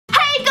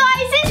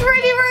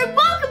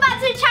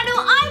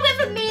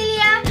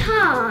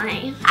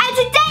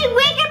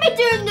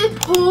doing the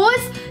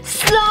pause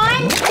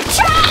slime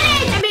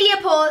challenge. Amelia,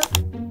 pause.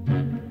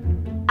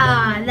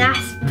 Ah,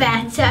 that's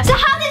better. So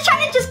how the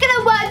challenge is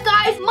gonna work,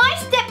 guys, my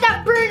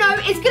stepdad Bruno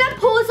is gonna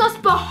pause us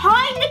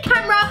behind the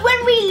camera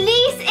when we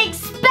least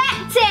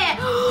expect it.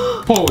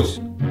 Pause.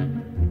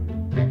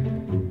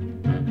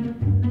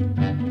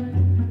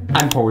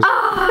 And pause.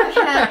 Oh,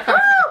 okay.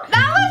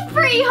 That was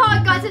pretty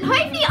hard, guys, and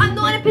hopefully I'm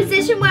not in a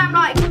position where I'm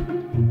like...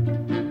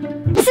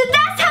 So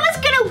that's how it's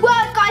gonna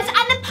work, guys,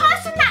 and the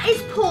person that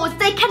is paused,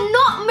 they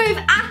cannot move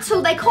at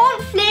all. They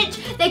can't flinch,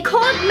 they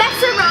can't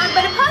mess around,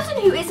 but a person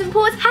who isn't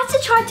paused has to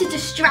try to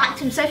distract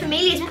him. So if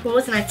Amelia's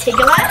paused and I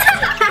tickle her,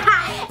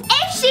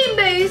 if she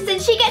moves, then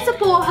she gets to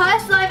pour her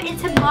slime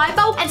into my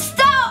bowl and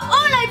start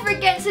all over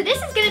again. So this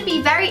is gonna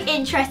be very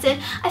interesting.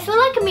 I feel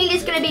like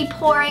Amelia's gonna be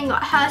pouring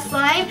her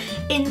slime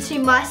into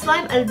my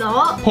slime a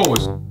lot.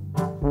 Pause.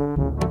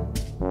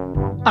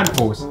 And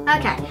pause.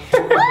 Okay.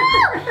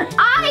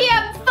 I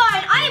am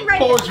fine. I am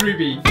ready. Pause,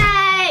 Ruby.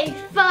 Hey,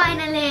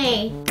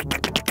 finally.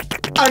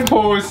 And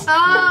pause.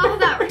 Oh,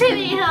 that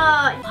really hurt.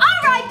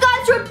 All right,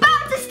 guys, we're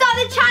about to start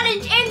the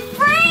challenge in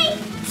 3,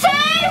 2,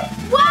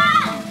 1,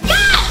 go!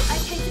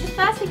 Okay, so the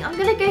first thing, I'm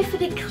gonna go for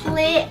the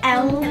clear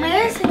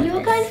element. So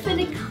you're going for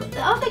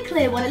the other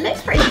clear one. It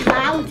looks pretty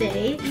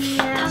cloudy.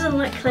 Yeah. It doesn't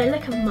look clear.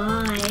 Look at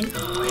mine.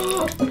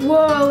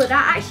 Whoa,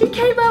 that actually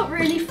came out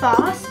really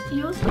fast.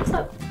 Yours looks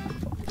like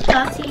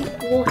dirty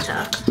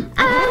water.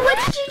 What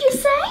did you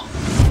just say?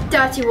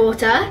 Dirty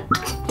water.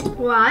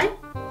 Why?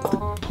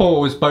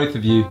 Pause, both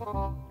of you.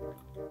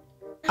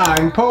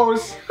 And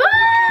pause.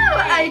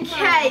 Oh,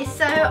 okay,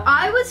 so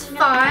I was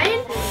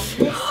fine.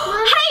 Hey,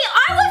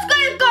 I was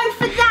gonna go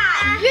for that.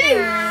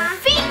 You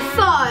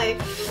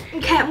FIFO.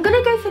 Okay, I'm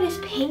gonna go for this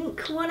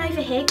pink one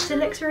over here because it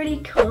looks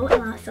really cool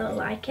and I still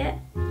like it.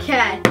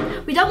 Okay,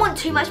 we don't want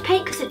too much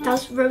paint because it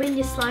does ruin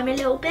your slime a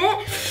little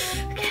bit.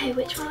 Okay,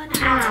 which one?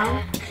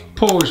 Ow.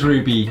 Pause,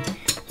 Ruby.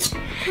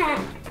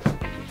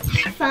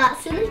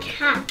 Farts in the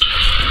cat.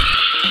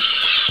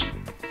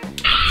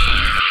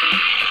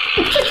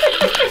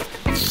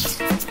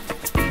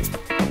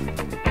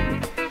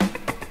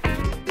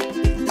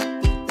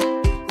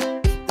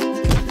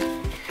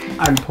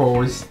 And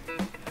pause.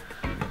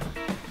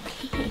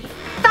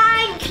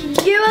 Thank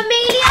you,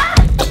 Amelia.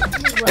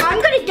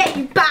 I'm gonna get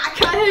you back.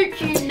 I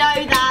hope you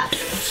know that.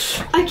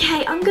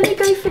 Okay, I'm gonna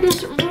go for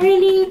this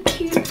really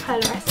cute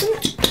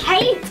fluorescent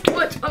paint.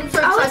 Which I'm so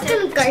excited. I was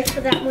gonna go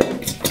for that one.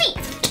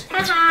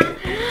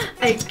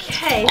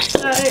 Okay,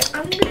 so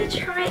I'm gonna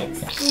try and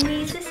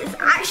squeeze this. It's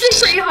actually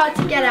pretty hard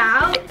to get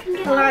out.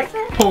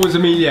 Pause,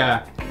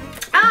 Amelia.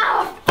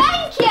 Oh,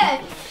 thank you.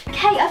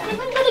 Okay, I think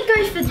I'm gonna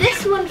go for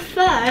this one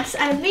first,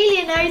 and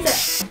Amelia knows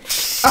it.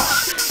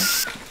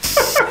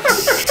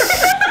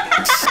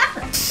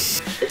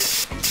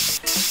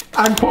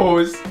 And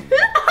pause.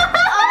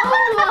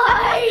 Oh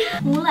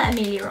my! We'll let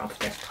Amelia off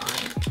this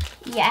time.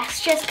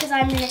 Yes, just because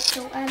I'm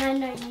little and I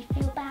know you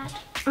feel bad.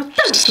 I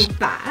don't feel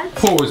bad.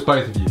 Pause,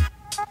 both of you.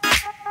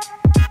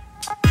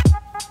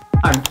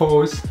 And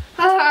pause.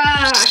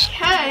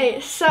 Okay,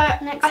 so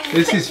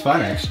This is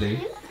fun, actually.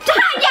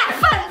 yeah,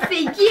 fun for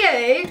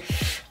you.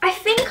 I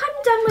think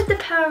I'm done with the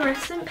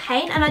fluorescent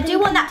paint, and I do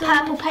want that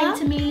purple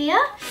paint, Amelia.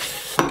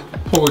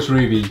 Pause,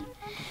 Ruby.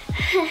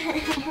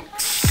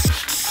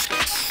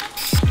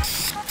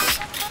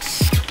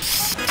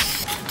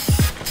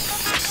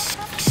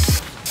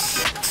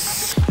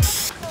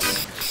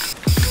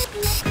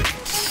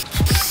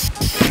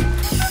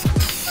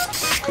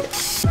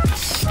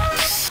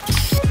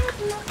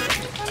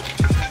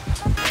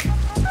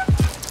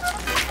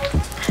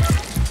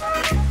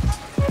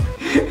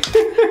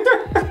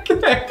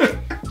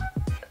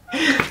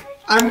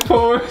 And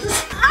pause. Is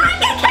that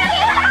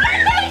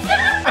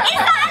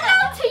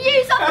allowed to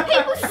use other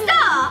people's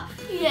stuff?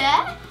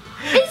 Yeah.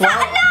 Is that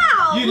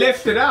allowed? You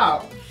left it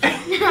out.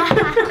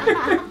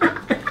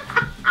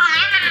 I'm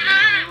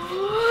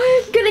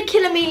gonna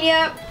kill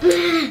Amelia.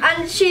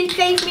 And she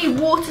gave me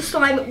water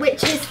slime,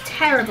 which is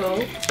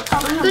terrible.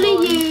 I'm gonna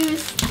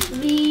use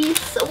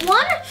this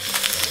one.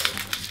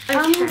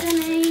 I'm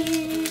gonna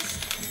use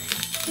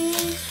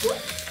this one.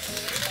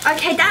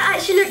 Okay, that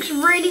actually looks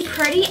really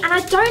pretty, and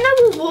I don't know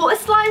what water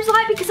slime's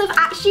like because I've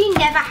actually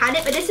never had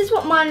it, but this is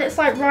what mine looks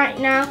like right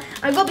now.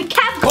 I've got to be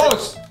careful.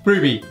 Pause,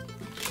 Ruby.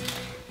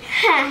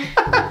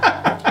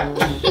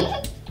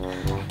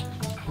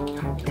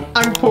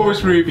 And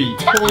pause, Ruby.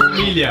 Pause,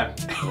 Amelia.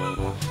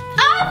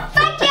 Oh,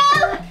 thank you.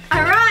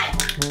 All right,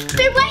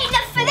 been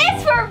waiting for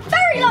this for a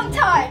very long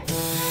time.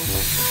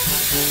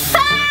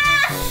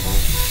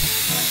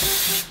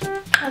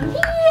 I'm here.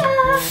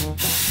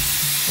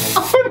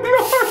 Oh no!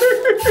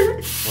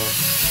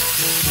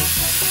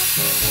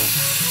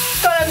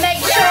 Gotta make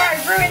sure I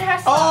ruin her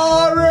slime.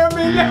 Oh,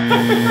 Ruby!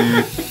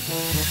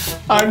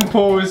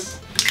 Unpause.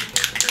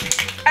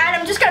 And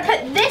I'm just gonna put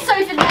this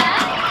over there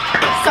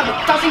so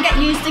it doesn't get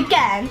used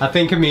again. I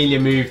think Amelia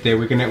moved there.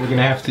 We're gonna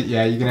have to.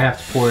 Yeah, you're gonna have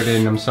to pour it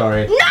in. I'm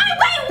sorry. No,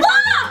 wait,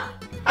 what?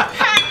 But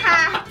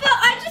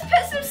I just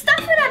put some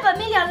stuff in it. But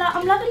Amelia,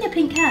 I'm loving your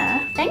pink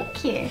hair.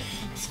 Thank you.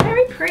 It's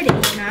very pretty,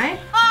 you know.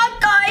 Oh,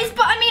 guys,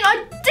 but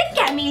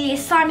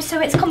Amelia's slime, so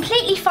it's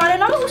completely fine.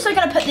 And I'm also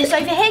going to put this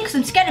over here because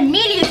I'm scared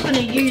Amelia's going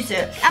to use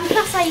it. And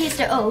plus I used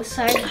it all,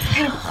 so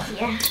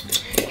yeah.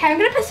 Okay, I'm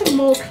going to put some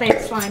more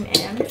clear slime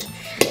in.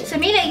 So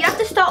Amelia, you have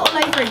to start all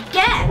over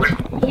again.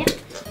 Yep.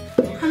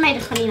 I made a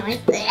funny noise.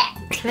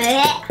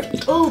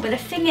 Oh, but the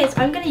thing is,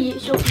 I'm going to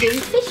use your blue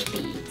fish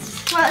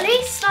beads. Well, at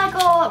least I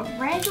got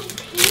red or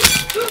pink.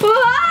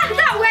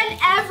 That went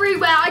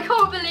everywhere. I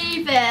can't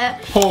believe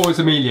it. Pause,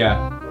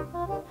 Amelia.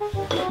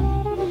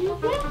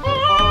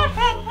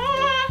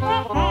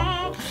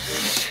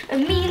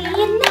 Amelia,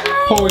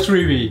 no. Pause,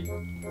 Ruby.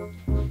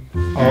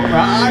 Oh,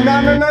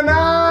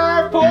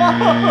 no.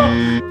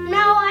 Pause.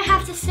 Now I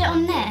have to sit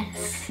on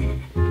this.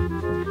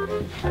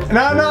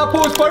 No,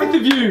 pause, both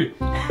of you.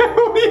 What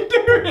are you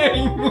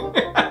doing?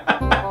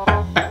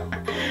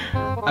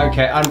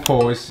 Okay,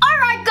 unpause.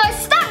 Alright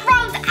guys, that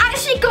round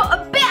actually got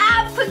a bit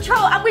out of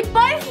control and we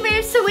both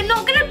moved, so we're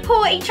not going to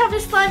pour each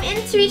other's slime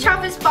into each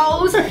other's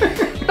bowls.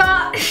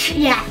 But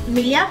yeah,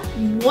 Amelia,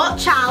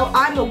 watch out.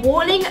 I'm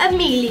warning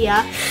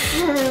Amelia.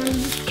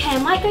 Okay, I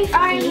might go for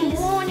I'm these.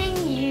 warning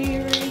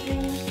you, Ruby.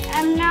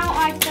 And now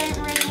I don't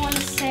really want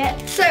to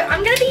sit. So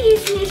I'm going to be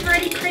using these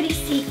really pretty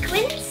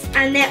sequins.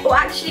 And they're all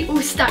actually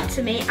all stuck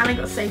to me, and I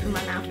got soap in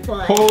my mouth.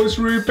 Boy. Pause,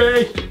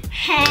 Ruby.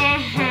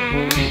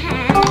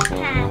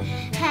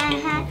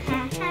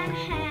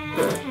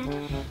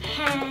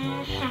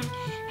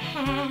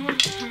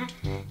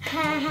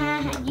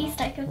 You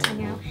stuck your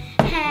tongue out.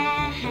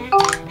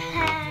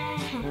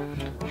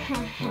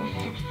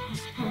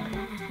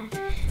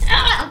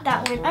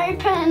 That went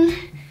open.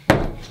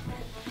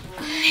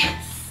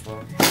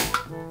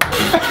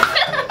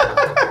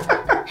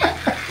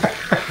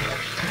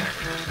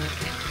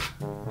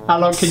 How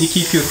long can you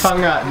keep your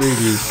tongue out,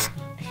 Ruby?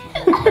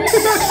 That's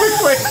the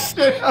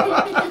question.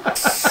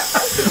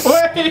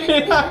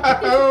 Wait.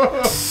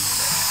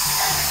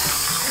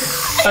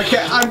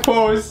 Okay,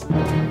 unpause.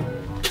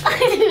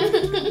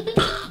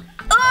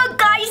 Oh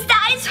guys,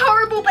 that is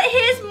horrible, but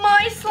here's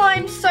my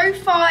slime so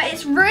far.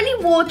 It's really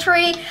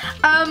watery,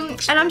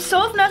 and I'm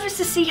sort of nervous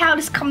to see how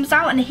this comes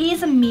out, and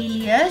here's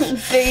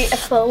Amelia's.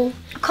 Beautiful.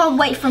 Can't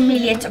wait for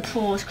Amelia to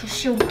pause because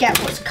she'll get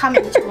what's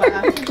coming to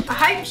her. I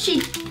hope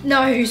she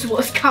knows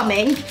what's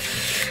coming.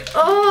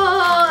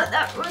 Oh,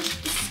 that was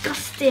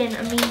disgusting,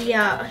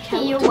 Amelia.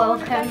 Okay, You're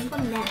welcome. For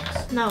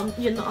next. No,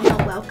 you're not. I'm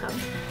not welcome.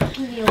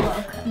 You're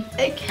welcome.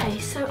 Okay,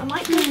 so I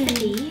might go for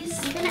these.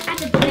 I'm gonna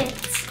add a bit.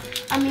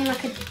 I mean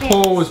like a bit.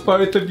 Pause,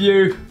 both of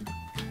you.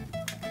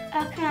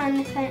 Oh, come on,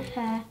 this ain't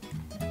fair.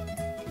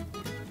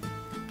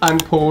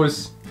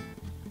 Unpause.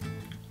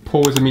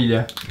 Pause,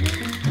 Amelia.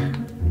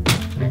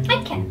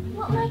 Okay,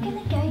 what am I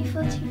gonna go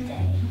for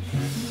today?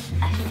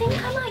 I think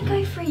I might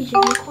go for a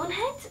unicorn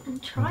head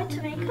and try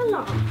to make a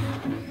laugh.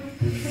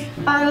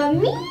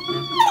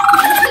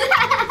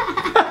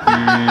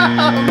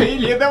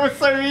 Amelia, that was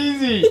so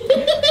easy.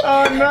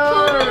 Oh no.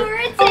 Pour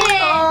it in.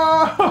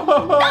 Oh.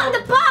 Not the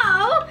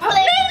bowl.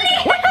 Amelia.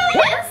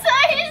 It's so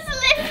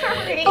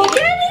slippery. Oh,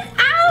 get it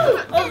out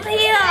of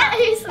here.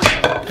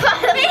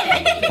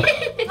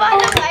 By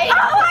the way.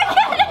 Oh, I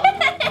get it.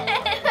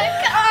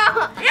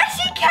 Yes,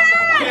 you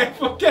can.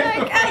 Careful. Okay,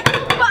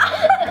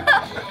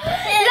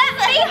 let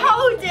me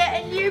hold it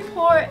and you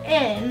pour it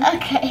in.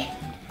 Okay.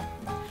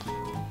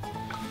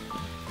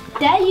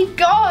 There you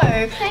go.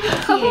 Thank you.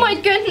 Oh my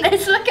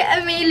goodness, look at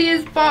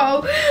Amelia's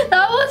bowl.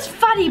 That was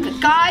funny, but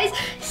guys,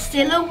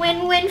 still a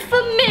win-win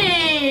for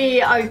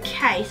me.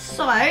 Okay,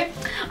 so I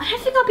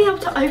don't think I'll be able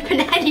to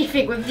open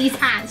anything with these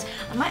hands.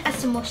 I might add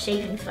some more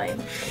shaving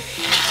foam.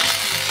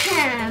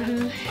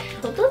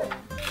 Hold on.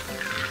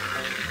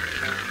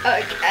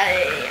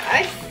 Okay,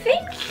 I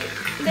think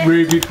this...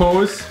 Ruby,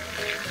 pause.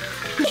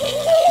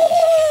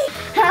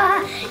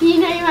 You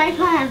know my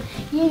plan.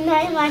 You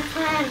know my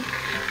plan.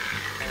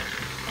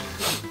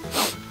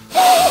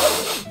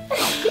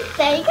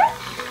 There you go.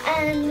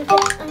 And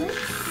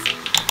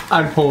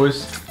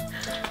Unpause.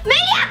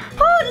 Amelia!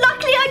 Oh,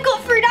 luckily I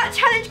got through that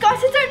challenge,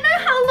 guys. I don't know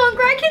how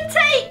longer I can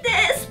take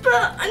this,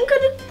 but I'm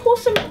gonna pour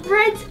some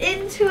red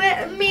into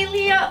it.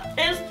 Amelia,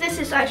 this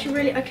is actually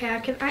really okay. I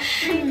can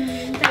actually.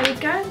 There we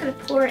go. I'm gonna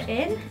pour it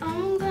in.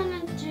 I'm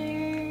gonna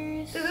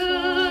do.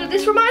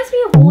 This reminds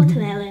me of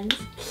watermelons,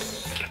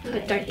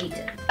 but don't eat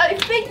it. I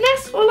think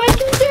that's all I can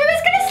do.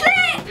 It's gonna slip.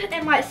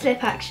 It might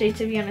slip actually,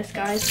 to be honest,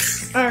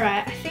 guys. All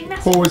right, I think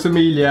that's. Pause,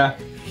 Amelia.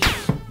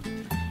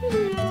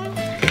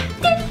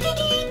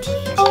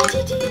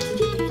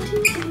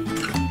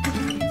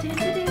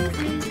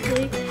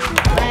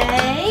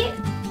 Wait.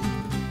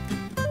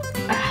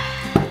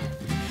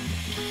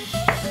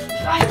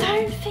 I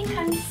don't think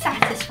I'm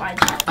satisfied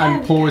yet.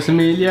 Unpause,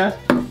 Amelia.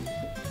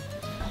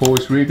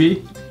 Pause,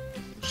 Ruby.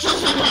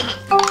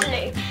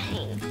 Blue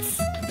paints.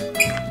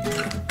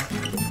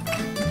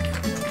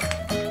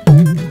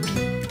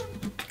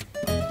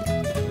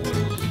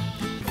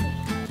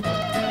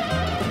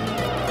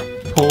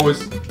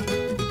 Pause,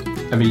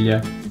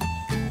 Amelia.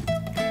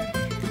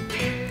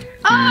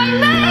 Oh, I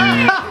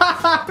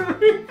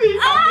moved! Ruby.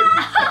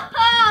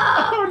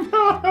 Oh, Oh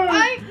no.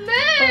 I moved!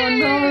 Oh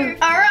no.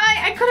 Alright,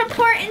 I gotta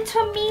pour it into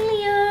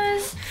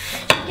Amelia's.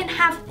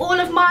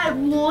 my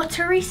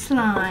watery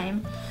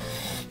slime.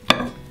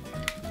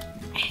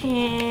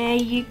 Here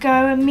you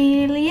go,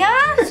 Amelia.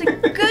 It's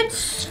a good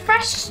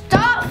fresh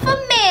start for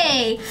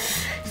me.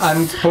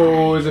 And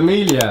pause,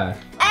 Amelia.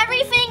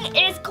 Everything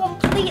is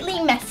completely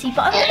messy,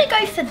 but I'm going to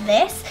go for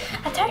this.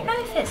 I don't know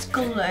if it's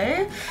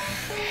glue.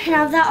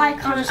 Now that I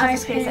can't open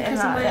it because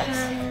of my like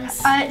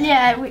hands.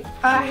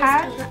 Our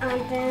hands.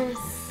 Add this.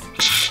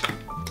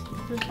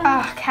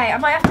 Okay, I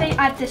might have to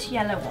add this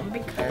yellow one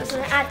because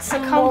Add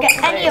some I can't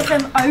get any of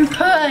them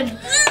open.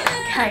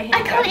 Okay,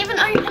 I can't even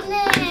open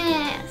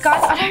this.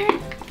 guys, I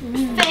don't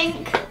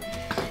think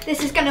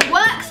this is gonna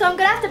work, so I'm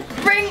gonna have to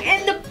bring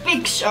in the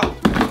big shot.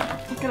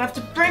 I'm gonna have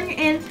to bring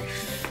in,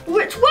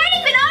 which won't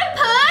even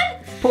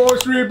open.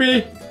 Pause,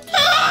 Ruby.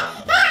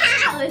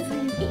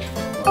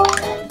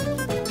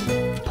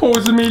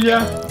 Pause, Amelia.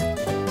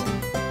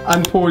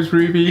 And pause,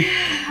 Ruby.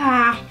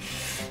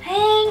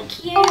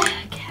 Thank you.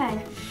 Okay.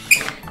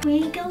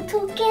 We go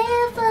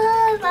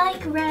together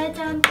like red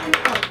and blue.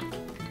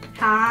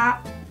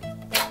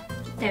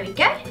 There we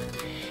go.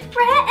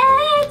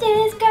 Red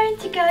is going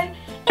to go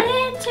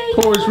into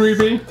Pause,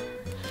 Ruby.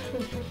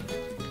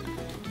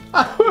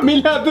 Oh,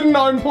 Amelia, I didn't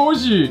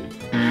unpause you.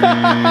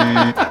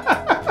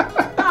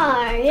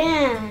 Oh,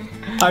 yeah.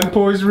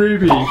 Unpause,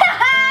 Ruby.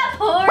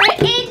 Pour it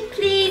in,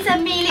 please,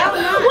 Amelia. Oh,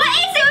 no. What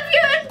is it with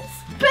you and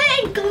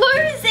putting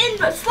glues in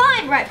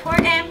slime? Right, pour it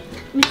in.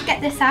 Let me just get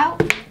this out.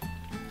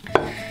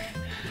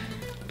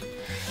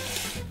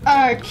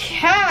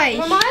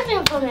 Okay. Remind me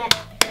of it.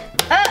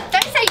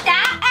 Don't say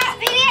that.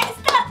 Amelia,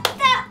 stop.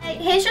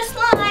 Here's your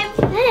slime.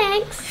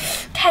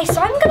 Thanks. Okay, so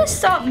I'm gonna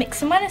start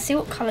mixing mine and see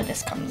what colour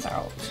this comes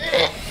out.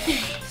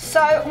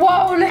 So,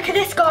 whoa, look at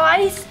this,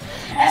 guys.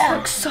 This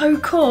looks so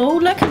cool.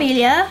 Look,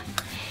 Amelia.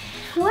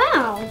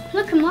 Wow,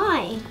 look at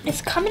mine.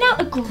 It's coming out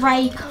a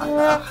grey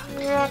colour.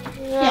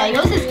 Yeah,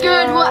 yours is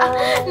good. What?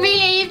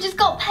 Amelia, you've just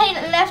got paint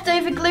and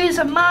leftover glues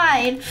on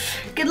mine.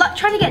 Good luck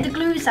trying to get the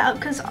glues out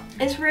because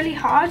it's really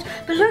hard.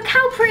 But look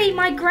how pretty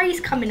my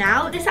grey's coming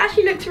out. This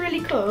actually looks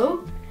really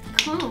cool.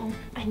 Cool.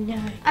 I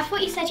know. I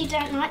thought you said you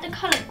don't like the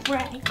colour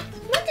grey.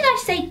 When did I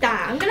say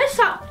that? I'm gonna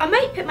start. I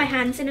might put my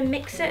hands in and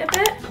mix it a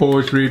bit.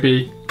 Pause,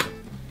 Ruby.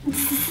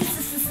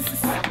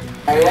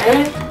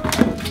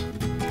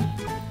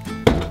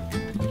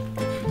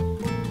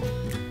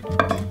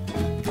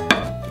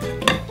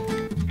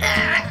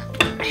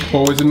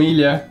 Pause,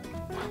 Amelia.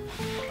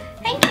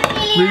 Thank you,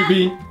 Amelia.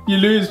 Ruby, you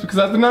lose because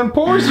I didn't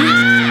unpause you.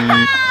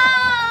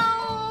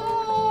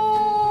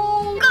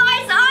 Oh,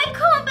 guys, I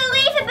can't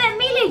believe it, but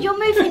Amelia, you're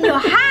moving your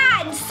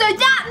hands. So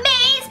that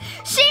means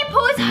she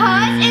pours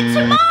hers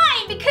into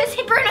mine because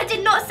Bruno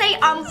did not say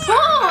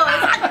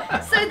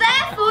unpause. So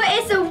therefore,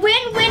 it's a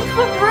win-win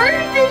for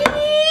Ruby.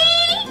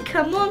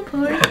 Come on,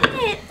 pour it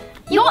in.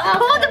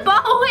 Pour the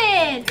bottle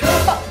in.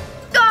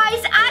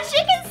 Guys, as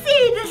you can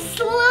see, the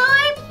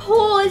slime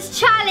pours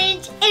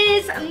challenge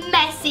is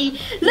messy.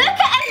 Look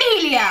at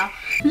Amelia.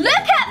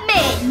 Look at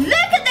me.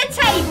 Look at the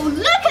table.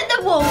 Look at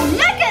the wall.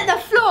 Look at the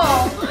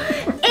floor.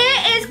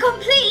 It is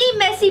completely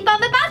messy, but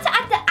I'm about to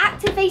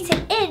activate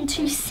it in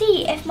to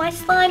see if my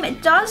slime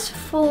does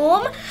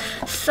form.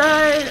 So,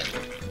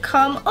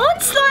 come on,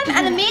 slime.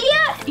 And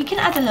Amelia, you can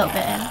add a little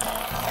bit in.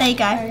 There you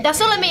go.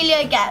 That's all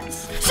Amelia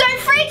gets. So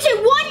 3,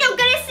 2, 1, you're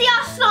gonna see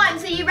our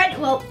slimes. Are you ready?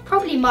 Well,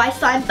 probably my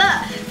slime,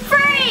 but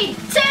 3,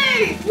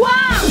 2, 1.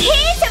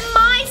 Here's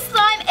my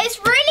slime. It's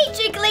really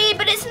jiggly,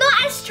 but it's not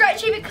as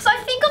stretchy because I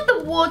think of the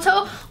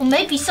water or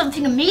maybe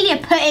something Amelia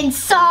put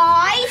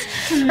inside.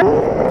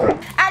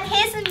 And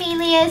here's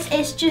Amelia's.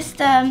 It's just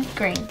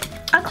green.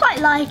 I quite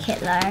like it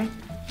though.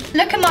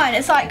 Look at mine.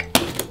 It's like.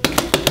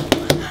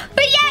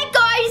 But yeah,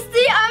 guys,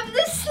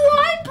 the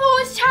slime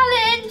pours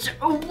challenge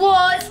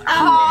was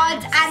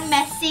hard and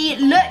messy.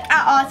 Look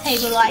at our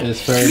table, like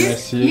it's very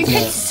messy. You isn't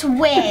can it?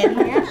 swim.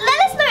 Let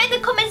us know in the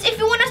comments if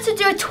you want us to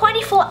do a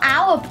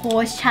 24-hour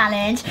pause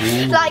challenge.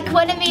 Ooh. Like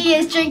when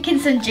Amelia's drinking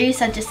some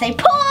juice, I'd just say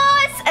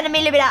pause, and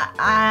Amelia would be like,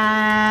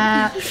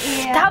 Yeah.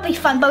 That'll be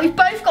fun. But we've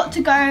both got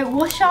to go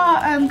wash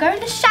our, go in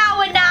the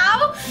shower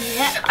now.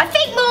 Yeah. I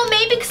think more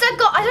me because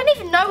I don't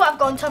even know what I've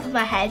got on top of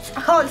my head.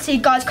 I can't see,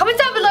 guys. Comment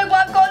down below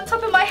what I've got on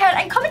top of my head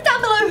and comment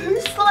down below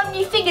whose slime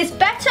you think is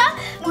better.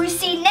 We'll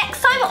see you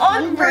next time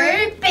on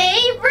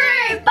Ruby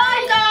Rube.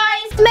 Bye,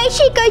 guys. Make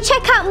sure you go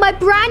check out my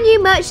brand new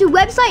merch. The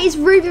website is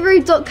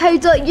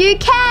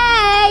rubyrube.co.uk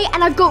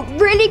and I've got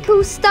really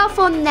cool stuff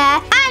on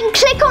there. And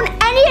click on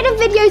any of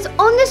the videos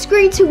on the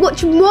screen to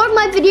watch more of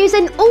my videos.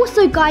 And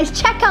also, guys,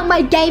 check out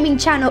my gaming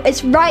channel.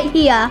 It's right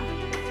here.